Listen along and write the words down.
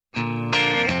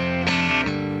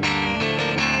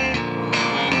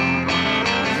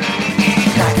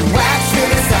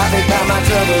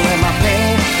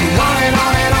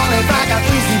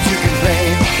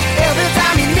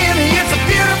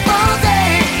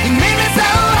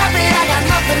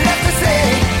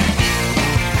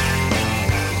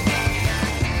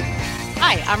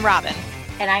I'm Robin.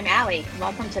 And I'm Allie.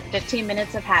 Welcome to 15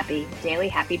 Minutes of Happy, Daily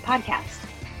Happy Podcast.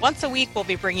 Once a week, we'll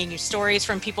be bringing you stories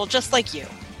from people just like you.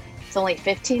 It's only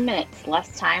 15 minutes,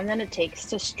 less time than it takes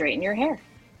to straighten your hair.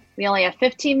 We only have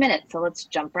 15 minutes, so let's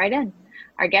jump right in.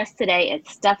 Our guest today is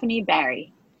Stephanie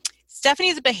Barry. Stephanie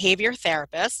is a behavior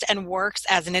therapist and works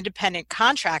as an independent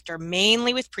contractor,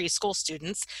 mainly with preschool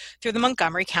students through the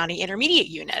Montgomery County Intermediate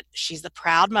Unit. She's the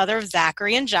proud mother of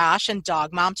Zachary and Josh and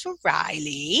dog mom to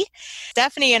Riley.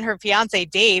 Stephanie and her fiance,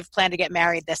 Dave, plan to get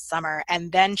married this summer,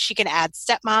 and then she can add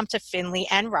stepmom to Finley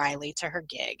and Riley to her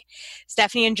gig.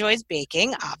 Stephanie enjoys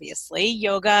baking, obviously,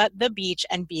 yoga, the beach,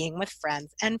 and being with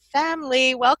friends and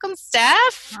family. Welcome,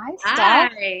 Steph. Hi,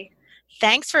 Steph. Hi.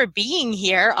 Thanks for being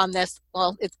here on this.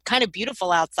 Well, it's kind of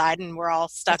beautiful outside and we're all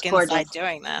stuck inside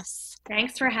doing this.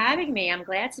 Thanks for having me. I'm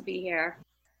glad to be here.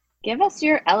 Give us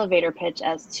your elevator pitch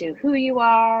as to who you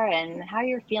are and how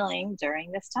you're feeling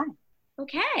during this time.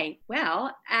 Okay.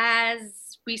 Well,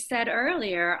 as we said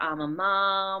earlier, I'm a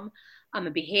mom, I'm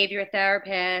a behavior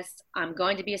therapist, I'm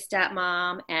going to be a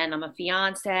stepmom, and I'm a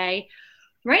fiance.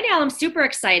 Right now, I'm super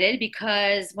excited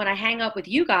because when I hang up with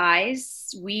you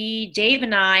guys, Dave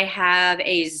and I have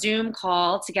a Zoom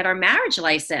call to get our marriage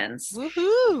license.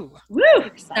 Woohoo! Woo!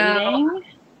 Exciting.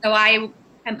 So I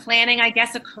am planning, I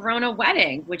guess, a Corona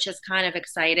wedding, which is kind of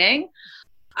exciting.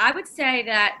 I would say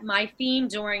that my theme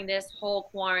during this whole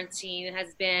quarantine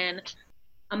has been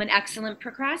I'm an excellent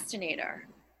procrastinator.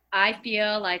 I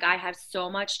feel like I have so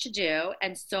much to do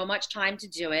and so much time to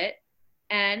do it,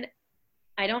 and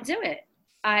I don't do it.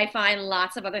 I find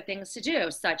lots of other things to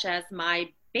do, such as my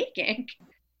baking.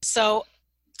 So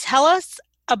tell us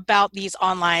about these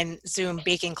online Zoom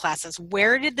baking classes.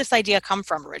 Where did this idea come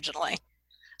from originally?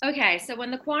 Okay, so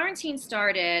when the quarantine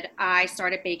started, I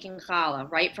started baking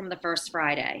challah right from the first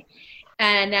Friday.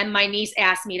 And then my niece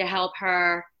asked me to help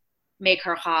her make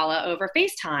her challah over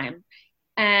FaceTime.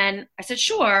 And I said,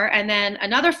 sure. And then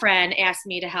another friend asked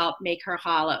me to help make her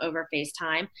challah over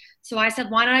FaceTime. So I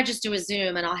said, why don't I just do a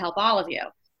Zoom and I'll help all of you?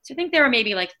 So I think there were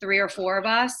maybe like 3 or 4 of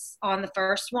us on the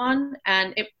first one.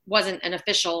 And it wasn't an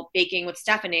official baking with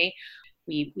Stephanie.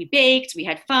 We baked, we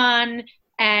had fun.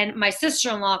 And my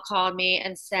sister-in-law called me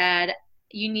and said,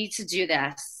 you need to do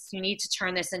this. You need to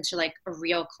turn this into like a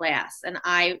real class. And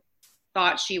I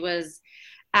thought she was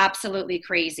absolutely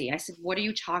crazy. I said, what are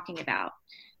you talking about?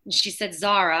 And she said,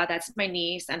 Zara, that's my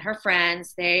niece, and her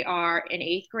friends, they are in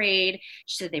 8th grade.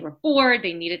 She said they were bored,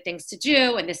 they needed things to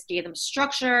do, and this gave them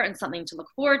structure and something to look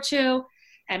forward to.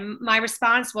 And my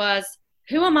response was,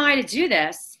 who am I to do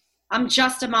this? I'm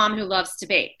just a mom who loves to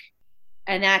bake.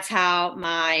 And that's how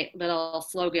my little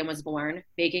slogan was born,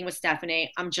 Baking with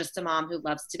Stephanie. I'm just a mom who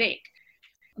loves to bake.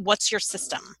 What's your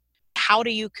system? How do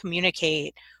you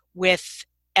communicate with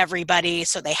everybody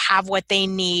so they have what they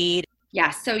need?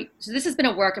 Yeah, so this has been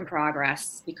a work in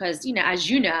progress because, as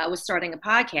you know, with starting a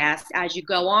podcast, as you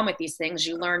go on with these things,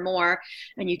 you learn more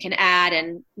and you can add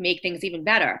and make things even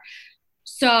better.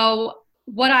 So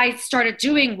what I started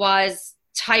doing was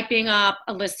typing up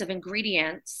a list of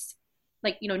ingredients.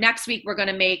 Like, next week we're going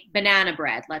to make banana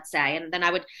bread, let's say, and then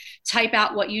I would type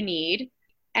out what you need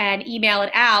and email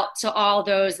it out to all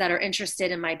those that are interested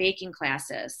in my baking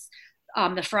classes.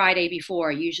 The Friday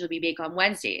before. Usually we bake on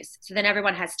Wednesdays. So then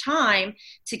everyone has time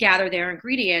to gather their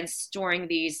ingredients during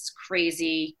these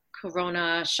crazy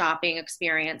Corona shopping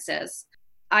experiences.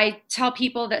 I tell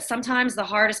people that sometimes the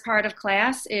hardest part of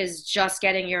class is just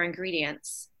getting your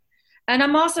ingredients. And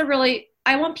I'm also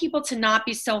I want people to not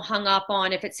be so hung up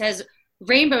on if it says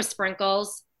rainbow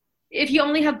sprinkles. If you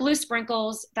only have blue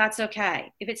sprinkles, that's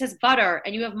okay. If it says butter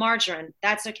and you have margarine,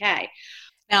 that's okay.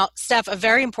 Now, Steph, a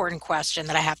very important question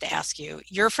that I have to ask you.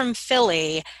 You're from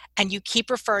Philly, and you keep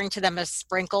referring to them as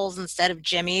sprinkles instead of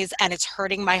jimmies, and it's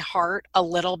hurting my heart a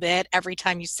little bit every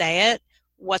time you say it.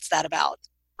 What's that about?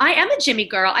 I am a Jimmy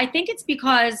girl. I think it's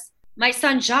because my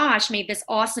son Josh made this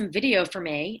awesome video for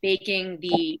me, baking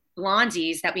the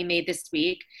blondies that we made this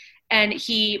week, and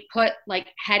he put like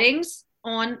headings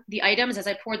on the items as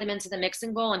I poured them into the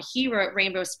mixing bowl, and he wrote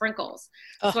rainbow sprinkles.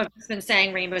 Oh. So I've just been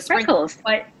saying rainbow sprinkles,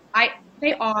 but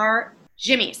they are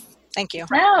jimmies. Thank you.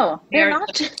 No, they're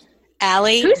not.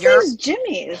 Allie, who says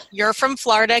Jimmy's? You're from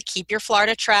Florida. Keep your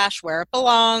Florida trash where it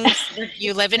belongs.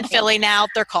 You live in Philly now.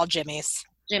 They're called Jimmy's.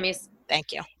 Jimmy's.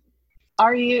 Thank you.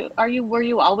 Were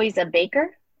you always a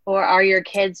baker? Or are your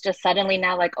kids just suddenly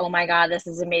now like, oh my God, this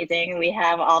is amazing. We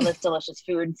have all this delicious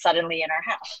food suddenly in our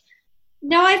house?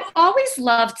 No, I've always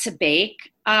loved to bake.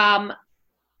 I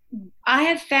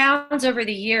have found over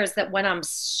the years that when I'm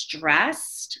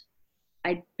stressed,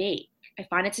 I bake. I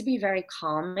find it to be very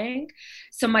calming.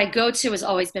 So my go-to has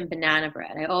always been banana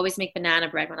bread. I always make banana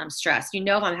bread when I'm stressed. You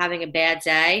know, if I'm having a bad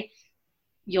day,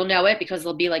 you'll know it because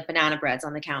there'll be like banana breads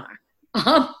on the counter.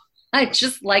 I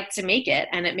just like to make it,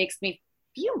 and it makes me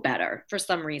feel better for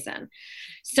some reason.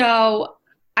 So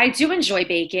I do enjoy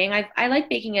baking. I like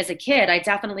baking as a kid. I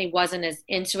definitely wasn't as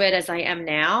into it as I am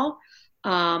now.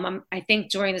 I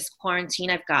think during this quarantine,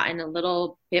 I've gotten a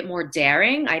little bit more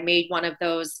daring. I made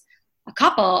a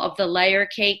couple of the layer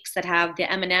cakes that have the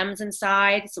M&Ms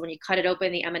inside. So when you cut it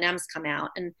open, the M&Ms come out.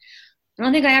 And I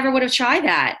don't think I ever would have tried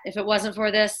that if it wasn't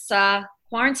for this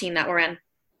quarantine that we're in.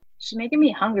 She's making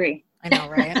me hungry. I know,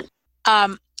 right?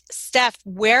 Steph,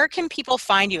 where can people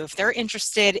find you if they're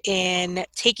interested in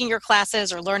taking your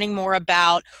classes or learning more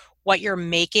about what you're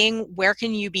making? Where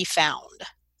can you be found?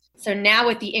 So now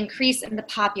with the increase in the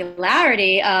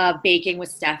popularity of Baking with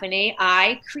Stephanie,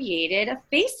 I created a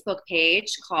Facebook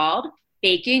page called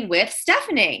Baking with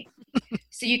Stephanie.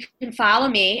 So you can follow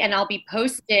me, and I'll be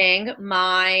posting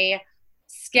my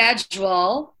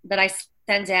schedule that I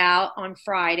send out on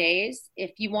Fridays.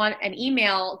 If you want an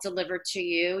email delivered to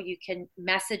you, you can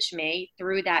message me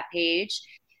through that page.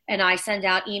 And I send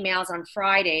out emails on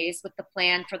Fridays with the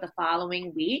plan for the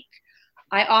following week.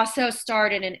 I also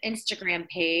started an Instagram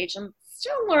page. I'm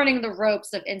still learning the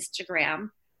ropes of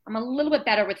Instagram. I'm a little bit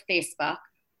better with Facebook,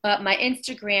 but my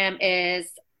Instagram is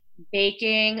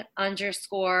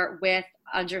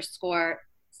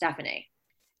baking_with_Stephanie.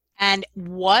 And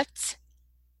what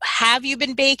have you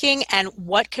been baking, and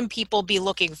what can people be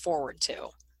looking forward to?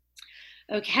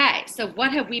 Okay, so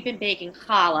what have we been baking?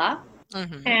 Challah.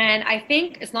 Mm-hmm. And I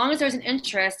think as long as there's an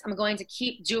interest, I'm going to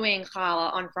keep doing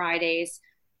challah on Fridays,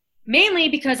 mainly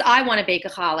because I want to bake a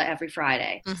challah every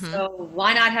Friday. Mm-hmm. So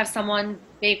why not have someone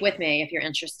bake with me if you're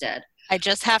interested? I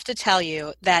just have to tell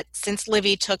you that since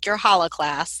Livy took your challah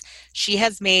class, she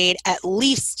has made at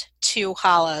least 2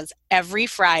 challahs every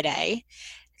Friday.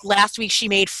 Last week she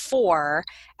made 4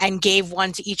 and gave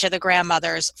one to each of the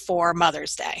grandmothers for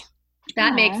Mother's Day.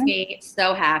 That makes me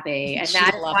so happy. And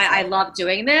that is why I love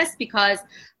doing this, because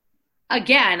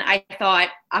again, I thought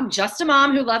I'm just a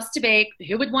mom who loves to bake.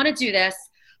 Who would want to do this?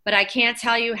 But I can't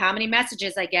tell you how many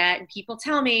messages I get, and people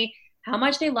tell me how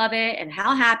much they love it and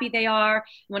how happy they are.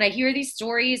 When I hear these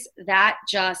stories, that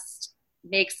just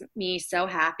makes me so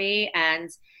happy. And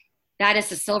that is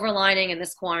the silver lining in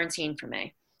this quarantine for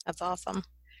me. That's awesome.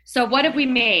 So what have we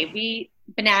made?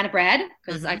 Banana bread,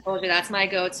 because I told you that's my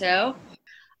go-to.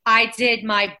 I did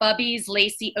my Bubby's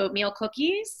Lacy Oatmeal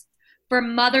Cookies. For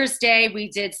Mother's Day, we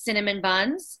did cinnamon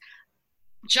buns.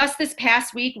 Just this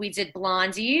past week, we did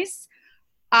blondies.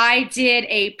 I did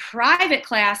a private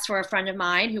class for a friend of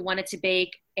mine who wanted to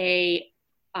bake a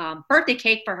birthday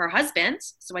cake for her husband.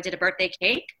 So I did a birthday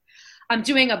cake. I'm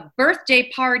doing a birthday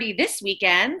party this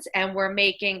weekend, and we're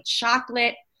making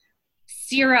chocolate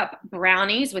syrup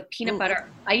brownies with peanut butter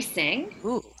icing.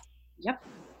 Ooh. Yep.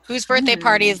 Whose birthday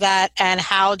party is that, and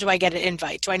how do I get an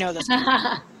invite? Do I know this?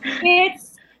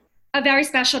 It's a very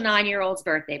special 9-year-old's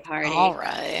birthday party. All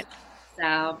right.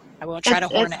 So I won't try to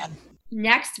horn in.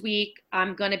 Next week,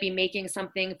 I'm going to be making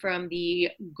something from the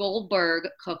Goldberg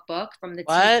cookbook from the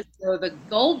what? So the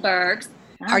Goldbergs.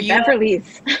 Are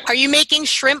you making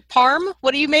shrimp parm?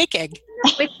 What are you making?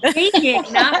 With baking,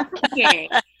 not cooking.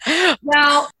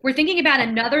 Well, we're thinking about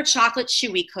another chocolate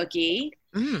chewy cookie.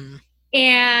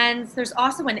 And there's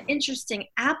also an interesting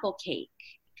apple cake.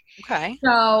 Okay.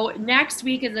 So next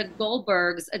week is a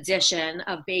Goldberg's edition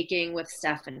of Baking with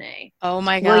Stephanie. Oh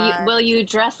my God. Will you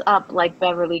dress up like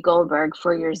Beverly Goldberg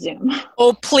for your Zoom?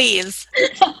 Oh, please.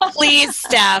 Please,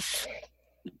 Steph.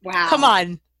 Wow. Come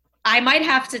on. I might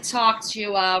have to talk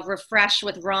to Refresh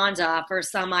with Rhonda for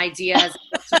some ideas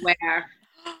to wear.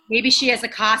 Maybe she has a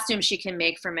costume she can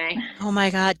make for me. Oh my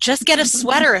God. Just get a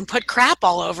sweater and put crap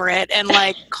all over it and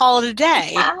call it a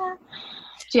day.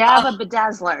 Do you have a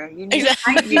bedazzler? You need a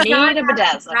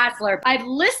bedazzler. I have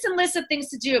lists and lists of things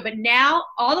to do, but now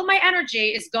all of my energy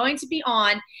is going to be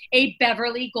on a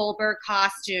Beverly Goldberg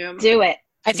costume. Do it.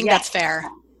 I think that's fair.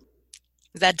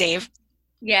 Is that Dave?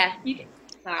 Yeah.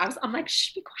 I'm like,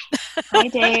 shh, be quiet. Hi,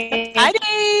 Dave. Hi,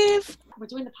 Dave. We're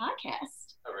doing the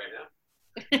podcast. Oh, right now?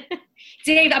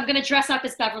 Dave, I'm going to dress up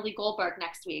as Beverly Goldberg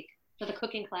next week for the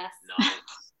cooking class.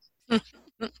 Nice.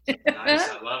 Nice.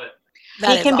 I love it.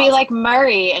 He can be like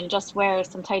Murray and just wear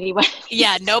some tighty whities.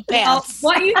 Yeah, no pants.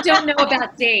 Well, what you don't know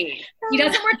about Dave, he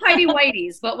doesn't wear tighty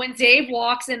whities, but when Dave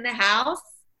walks in the house,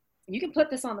 you can put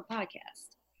this on the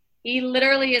podcast. He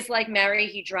literally is like Mary.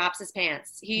 He drops his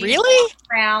pants. He walks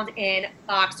around in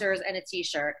boxers and a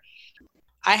t-shirt.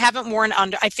 I haven't worn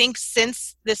I think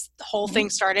since this whole thing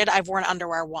started, I've worn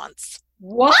underwear once.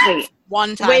 What? Wait,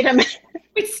 One time. wait a minute.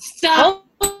 Stop.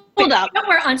 Hold up. You don't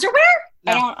wear underwear?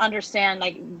 I No. don't understand.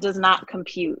 Like, does not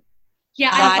compute.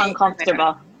 Yeah, That's I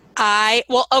uncomfortable.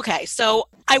 Okay, so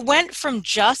I went from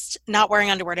just not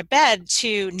wearing underwear to bed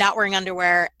to not wearing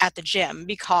underwear at the gym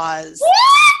because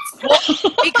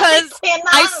because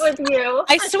Cannot with you.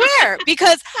 I swear,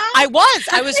 because I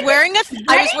was wearing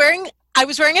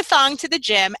a thong to the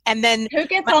gym, and then Who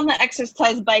gets on the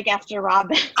exercise bike after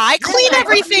Robin? I clean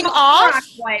everything off.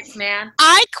 Wife, man.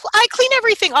 I clean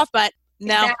everything off, but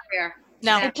no, Barrier.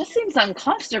 no. It just seems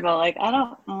uncomfortable. Like, I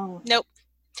don't. Nope.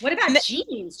 What about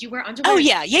jeans? Do you wear underwear? Oh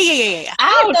yeah.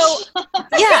 Ouch. So,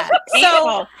 yeah. So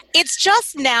Painful. it's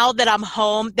just now that I'm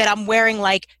home that I'm wearing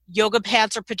like yoga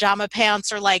pants or pajama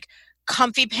pants or like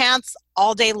comfy pants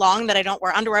all day long that I don't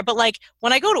wear underwear. But like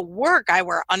when I go to work, I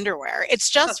wear underwear. It's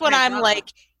just when I'm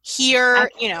like here,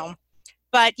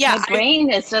 But yeah, My brain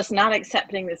is just not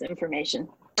accepting this information.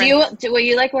 Will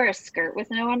you like wear a skirt with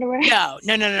no underwear? No.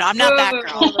 I'm not that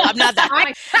girl. I'm not that girl.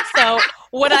 So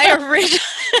when I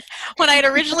had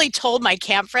originally told my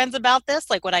camp friends about this,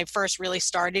 like when I first really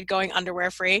started going underwear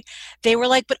free, they were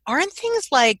like, "But aren't things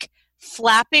like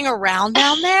flapping around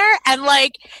down there?" And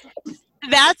like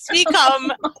that's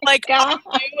become like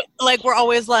like we're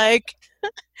always like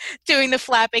doing the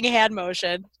flapping hand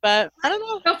motion. But I don't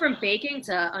know. Go from baking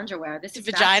to underwear. This is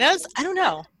Vaginas? I don't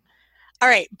know. All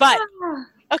right, but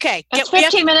okay. It's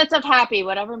 15 minutes of happy,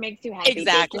 whatever makes you happy.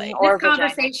 Exactly. This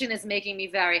conversation is making me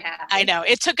very happy. I know.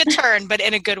 It took a turn, but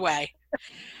in a good way.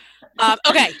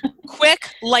 Okay,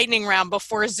 quick lightning round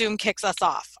before Zoom kicks us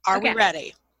off. Are we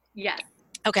ready? Yes.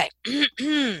 Okay.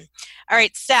 All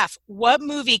right, Steph, what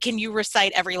movie can you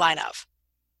recite every line of?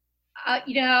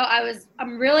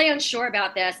 I'm really unsure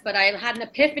about this, but I had an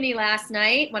epiphany last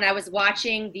night when I was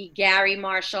watching the Gary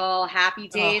Marshall Happy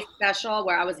Days special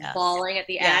where I was bawling at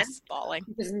the end. Bawling.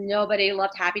 Because nobody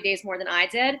loved Happy Days more than I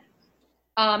did.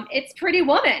 It's Pretty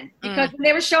Woman. Because when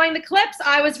they were showing the clips,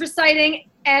 I was reciting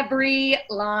every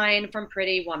line from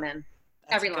Pretty Woman.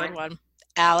 That's a good one.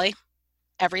 Allie,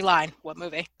 every line. What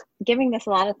movie? Giving this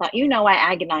a lot of thought. I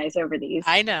agonize over these.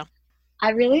 I know. I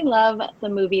really love the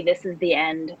movie This Is the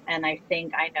End, and I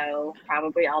think I know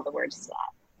probably all the words to that.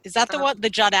 Is that the one, the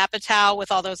Judd Apatow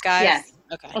with all those guys? Yes.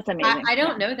 Okay. That's amazing. I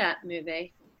don't know that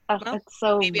movie. Oh, it's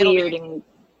so weird and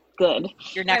good.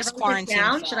 Your next quarantine.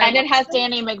 And it has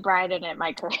Danny McBride in it,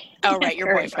 my current. Oh, right,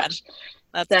 your boyfriend.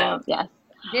 That's so, yes.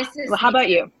 Well, how about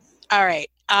you? All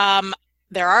right.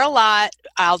 There are a lot.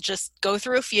 I'll just go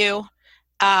through a few.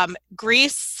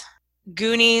 Grease,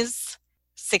 Goonies,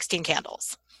 16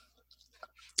 Candles.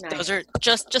 Nice. Those are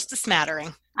just a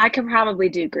smattering. I could probably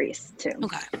do Grease too.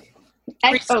 Okay.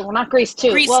 Grease, not Grease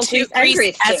 2.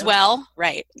 Grease as well.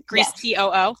 Right. Grease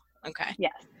TOO. Okay.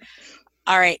 Yes.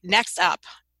 All right. Next up.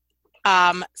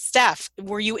 Steph,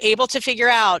 were you able to figure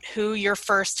out who your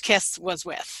first kiss was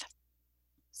with?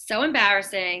 So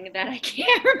embarrassing that I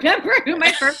can't remember who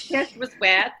my first kiss was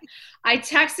with. I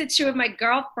texted two of my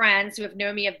girlfriends who have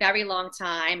known me a very long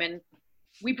time, and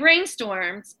we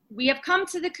brainstormed. We have come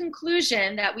to the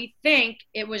conclusion that we think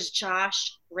it was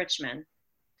Josh Richmond.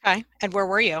 Okay. And where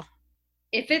were you?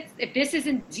 If this is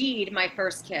indeed my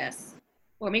first kiss,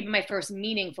 or maybe my first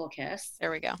meaningful kiss. There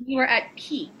we go. We were at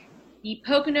Peak, the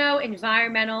Pocono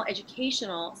Environmental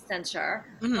Educational Center,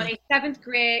 on a 7th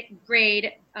grade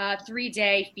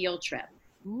 3-day field trip.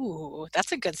 Ooh,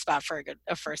 that's a good spot for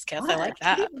a first kiss. I like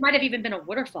that. It might have even been a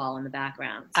waterfall in the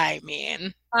background. I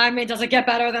mean, does it get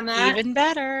better than that? Even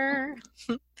better.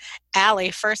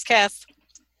 Allie, first kiss.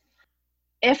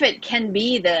 If it can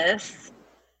be this,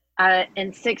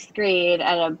 in 6th grade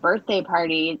at a birthday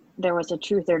party, there was a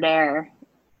truth or dare,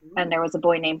 and there was a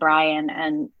boy named Brian,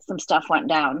 and some stuff went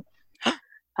down.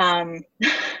 I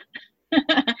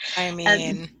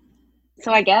mean...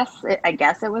 So I guess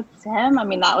it was him. I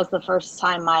mean, that was the first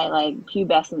time my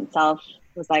pubescent self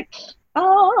was like,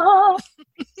 oh.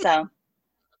 So.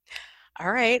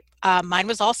 All right. Mine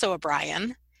was also a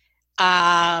Brian.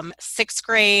 6th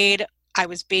grade, I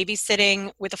was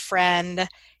babysitting with a friend.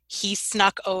 He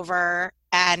snuck over,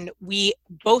 and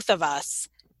both of us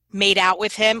made out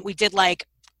with him. We did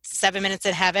 7 Minutes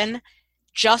in Heaven.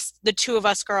 Just the two of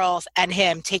us girls and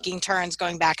him taking turns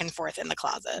going back and forth in the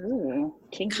closet. Ooh,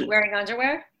 kinky. Wearing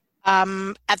underwear?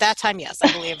 At that time, yes,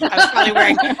 I believe. I was probably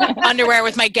wearing underwear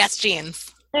with my Guess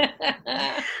jeans.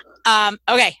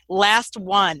 Okay, last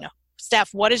one.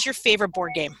 Steph, what is your favorite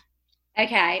board game?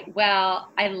 Okay, well,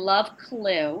 I love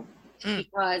Clue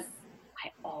because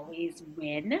I always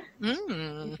win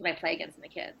when I play against my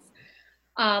kids.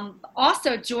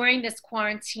 Also, during this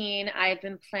quarantine, I've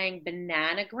been playing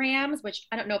Bananagrams, which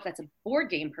I don't know if that's a board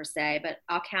game per se, but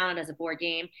I'll count it as a board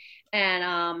game,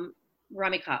 and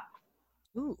Rummy Cup.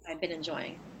 Ooh, I've been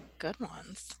enjoying. good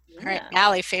ones. Yeah. All right,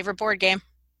 Allie, favorite board game?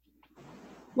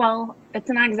 Well, it's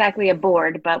not exactly a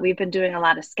board, but we've been doing a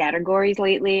lot of categories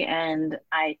lately, and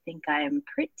I think I'm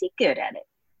pretty good at it.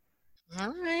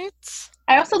 All right.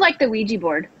 I also like the Ouija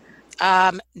board.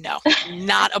 No,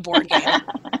 not a board game.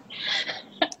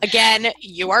 Again,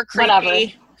 you are creepy.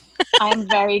 Whatever. I'm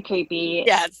very creepy.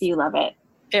 Yes. You love it.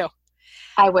 Ew.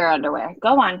 I wear underwear.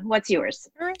 Go on. What's yours?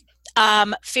 All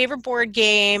right. Favorite board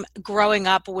game growing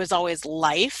up was always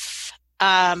Life.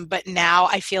 But now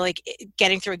I feel like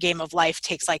getting through a game of Life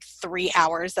takes like 3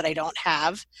 hours that I don't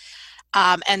have.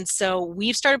 And so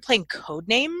we've started playing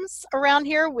Codenames around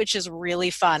here, which is really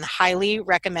fun. Highly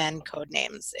recommend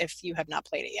Codenames if you have not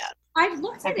played it yet. I've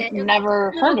looked at it. I've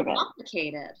never heard of it.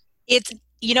 Complicated. It's,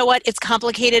 you know what? It's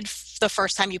complicated the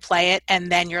first time you play it,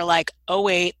 and then you're like, oh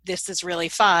wait, this is really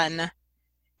fun.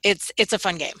 It's a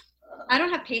fun game. I don't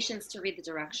have patience to read the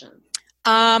directions.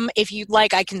 If you'd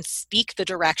like, I can speak the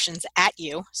directions at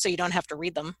you so you don't have to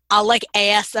read them. I'll like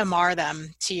ASMR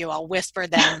them to you. I'll whisper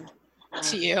them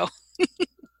to you.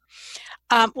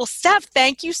 Well, Steph,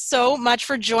 thank you so much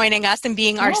for joining us and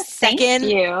being our second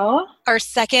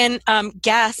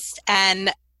guest.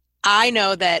 And I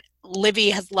know that Livy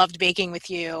has loved baking with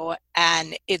you,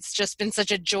 and it's just been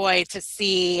such a joy to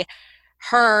see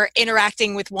her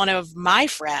interacting with one of my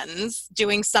friends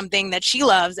doing something that she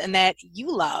loves and that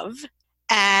you love.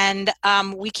 And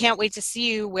we can't wait to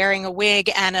see you wearing a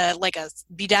wig and a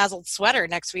bedazzled sweater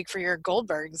next week for your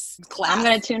Goldbergs class. I'm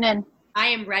going to tune in. I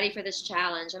am ready for this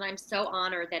challenge, and I'm so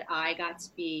honored that I got to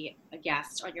be a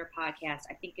guest on your podcast.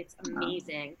 I think it's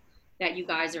amazing that you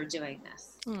guys are doing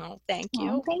this. Oh, thank you.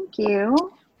 Oh, thank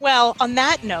you. Well, on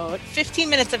that note, 15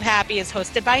 Minutes of Happy is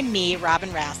hosted by me, Robin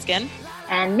Raskin.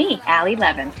 And me, Allie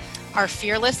Levin. Our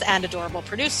fearless and adorable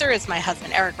producer is my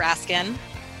husband, Eric Raskin.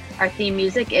 Our theme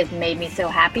music is Made Me So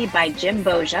Happy by Jim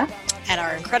Boja. And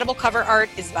our incredible cover art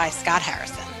is by Scott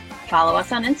Harrison. Follow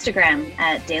us on Instagram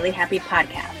at Daily Happy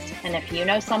Podcast. And if you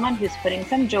know someone who's putting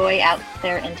some joy out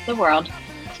there into the world,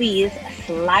 please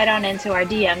slide on into our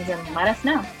DMs and let us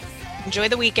know. Enjoy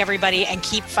the week, everybody, and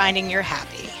keep finding your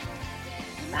happy.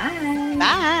 Bye.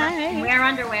 Bye. Wear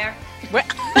underwear.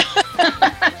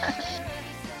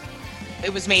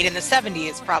 It was made in the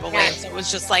 70s, probably. Yeah. So it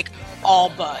was just like all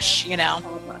bush, you know?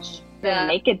 All bush. The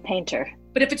naked painter.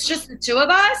 But if it's just the two of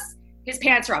us, his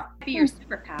pants are off. Be your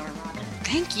superpower, Robin.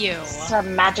 Thank you. It's a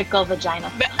magical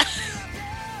vagina.